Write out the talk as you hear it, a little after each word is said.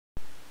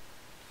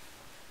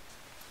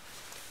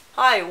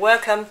Hi,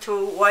 welcome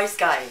to Wise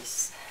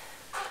Guys.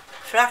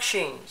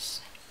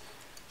 Fractions.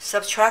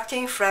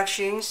 Subtracting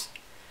fractions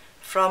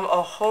from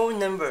a whole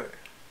number.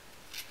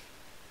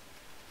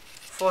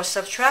 For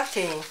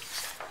subtracting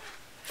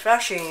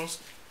fractions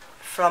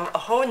from a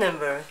whole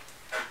number,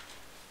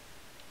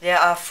 there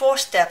are 4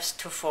 steps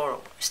to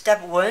follow.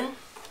 Step 1,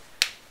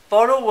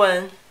 borrow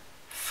 1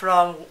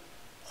 from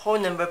whole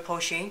number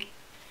portion.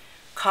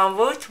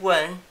 Convert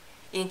 1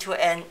 into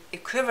an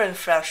equivalent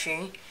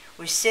fraction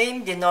with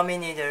same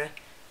denominator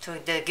to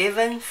the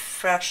given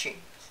fraction.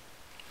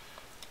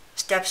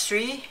 Step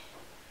 3,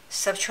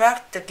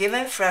 subtract the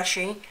given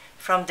fraction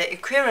from the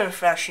equivalent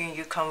fraction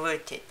you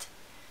converted.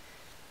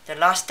 The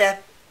last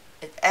step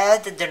is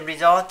add the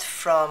result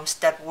from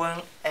step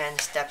 1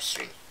 and step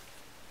 3.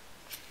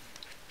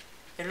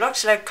 It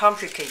looks like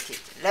complicated.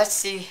 Let's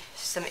see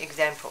some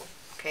example.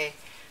 Okay.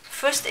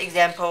 First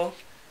example,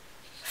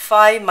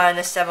 5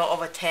 minus 7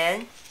 over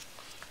 10.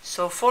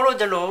 So follow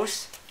the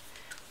rules.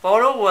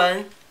 Borrow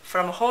 1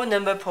 from whole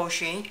number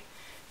portion.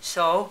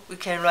 So we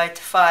can write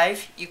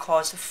 5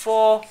 equals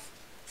 4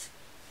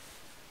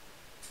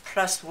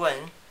 plus 1.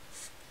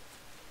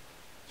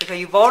 Because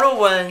you borrow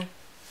 1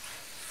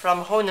 from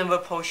whole number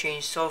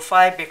portion, so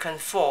 5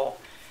 becomes 4.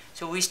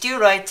 So we still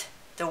write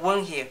the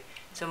 1 here.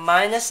 So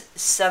minus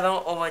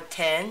 7 over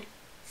 10.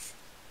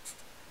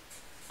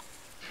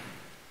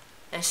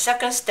 And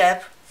second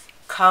step,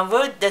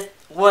 convert the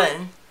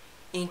 1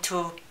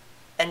 into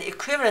an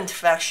equivalent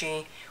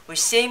fraction with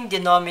same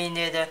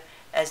denominator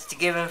as the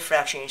given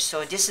fraction.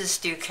 So this is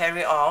still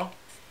carry on.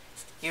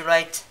 You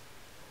write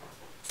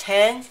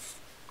 10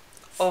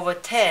 over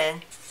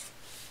 10,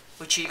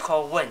 which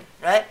equal 1,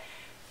 right?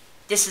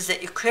 This is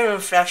the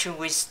equivalent fraction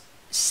with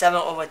 7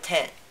 over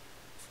 10.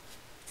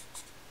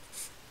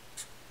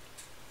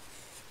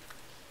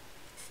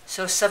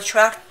 So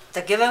subtract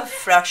the given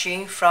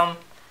fraction from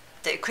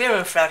the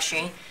equivalent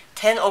fraction.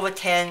 10 over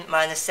 10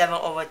 minus 7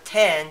 over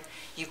 10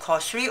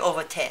 equals 3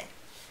 over 10.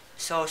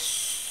 So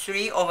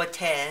 3 over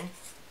 10,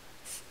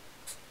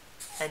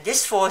 and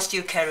this 4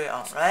 still carry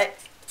on, right?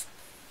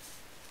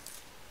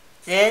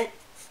 Then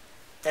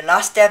the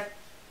last step,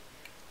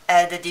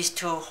 add these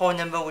two whole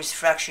number with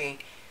fraction,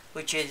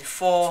 which is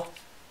 4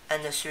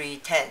 and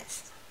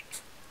 3/10.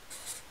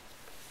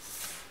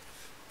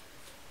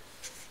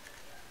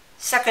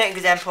 Second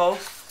example,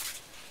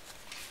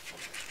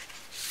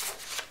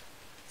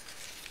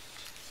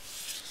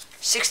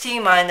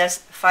 16 minus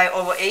 5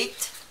 over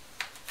 8.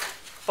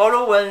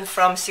 Borrow 1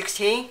 from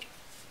 16.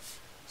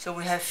 So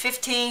we have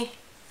 15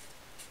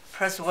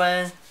 plus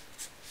 1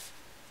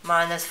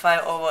 minus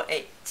 5 over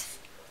 8.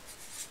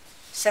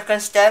 Second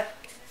step,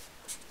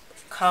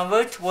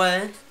 convert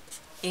 1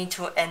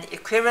 into an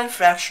equivalent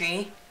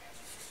fraction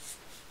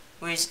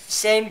with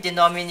same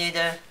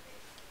denominator .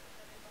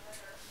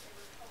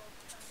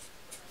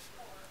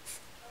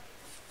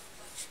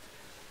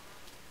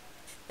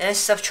 Then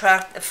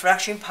subtract the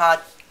fraction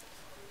part.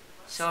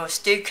 So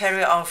still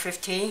carry on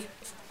 15.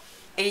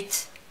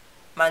 8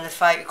 minus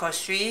 5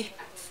 equals 3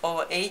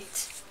 over 8.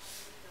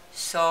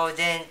 So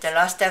then the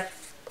last step,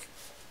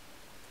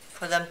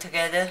 put them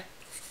together,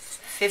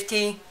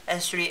 15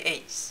 and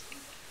 3/8.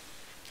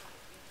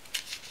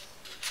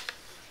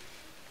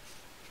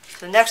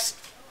 So next,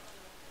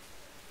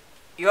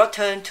 your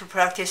turn to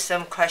practice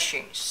some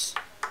questions.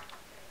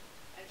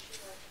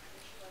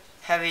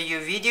 Have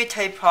your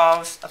videotape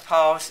pause,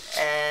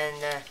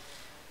 and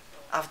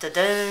after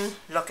done,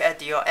 look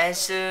at your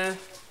answer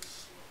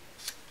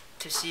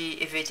to see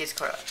if it is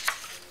correct.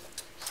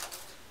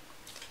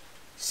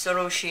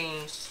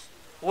 Solutions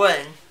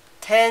 1.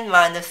 10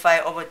 minus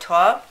 5 over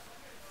 12.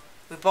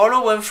 We borrow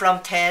 1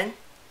 from 10.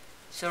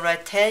 So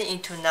write 10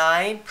 into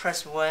 9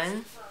 plus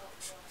 1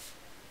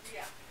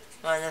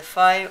 minus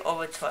 5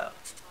 over 12.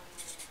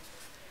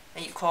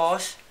 And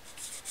equals,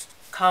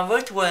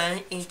 convert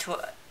 1 into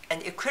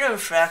an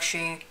equivalent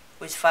fraction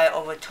with 5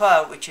 over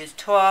 12, which is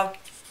 12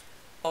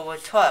 over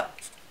 12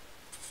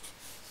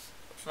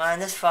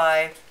 minus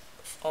 5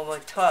 over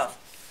 12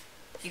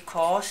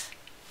 equals,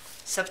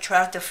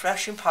 subtract the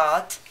fraction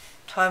part.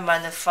 12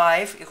 minus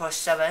 5 equals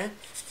 7.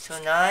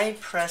 So 9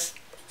 plus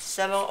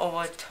 7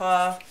 over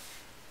 12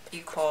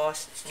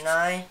 equals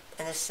 9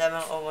 and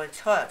 7 over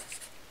 12.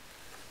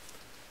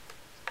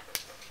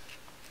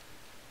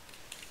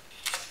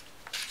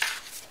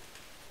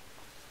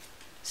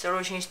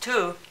 Solutions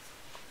 2.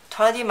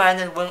 20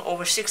 minus 1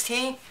 over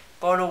 16.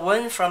 Borrow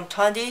 1 from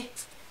 20.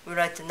 We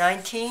write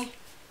 19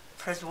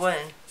 plus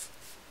 1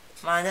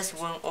 minus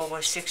 1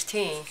 over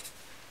 16.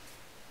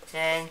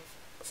 Then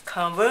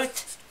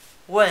convert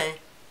 1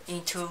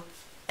 into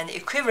an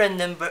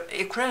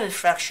equivalent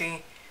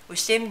fraction with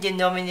same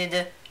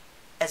denominator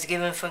as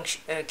given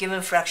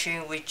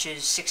fraction, which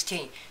is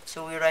 16.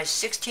 So we write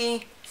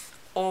 16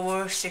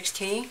 over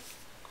 16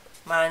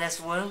 minus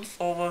 1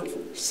 over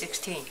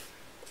 16.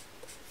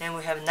 Then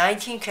we have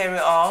 19 carry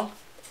on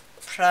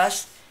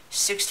plus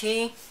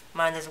 16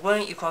 minus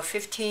 1 equals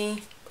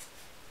 15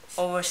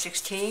 over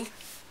 16.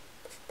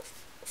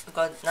 We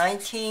got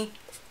 19,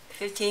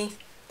 15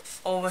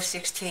 over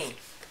 16.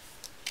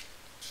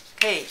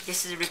 Okay,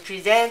 this is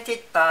represented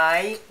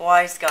by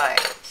wise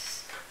guys.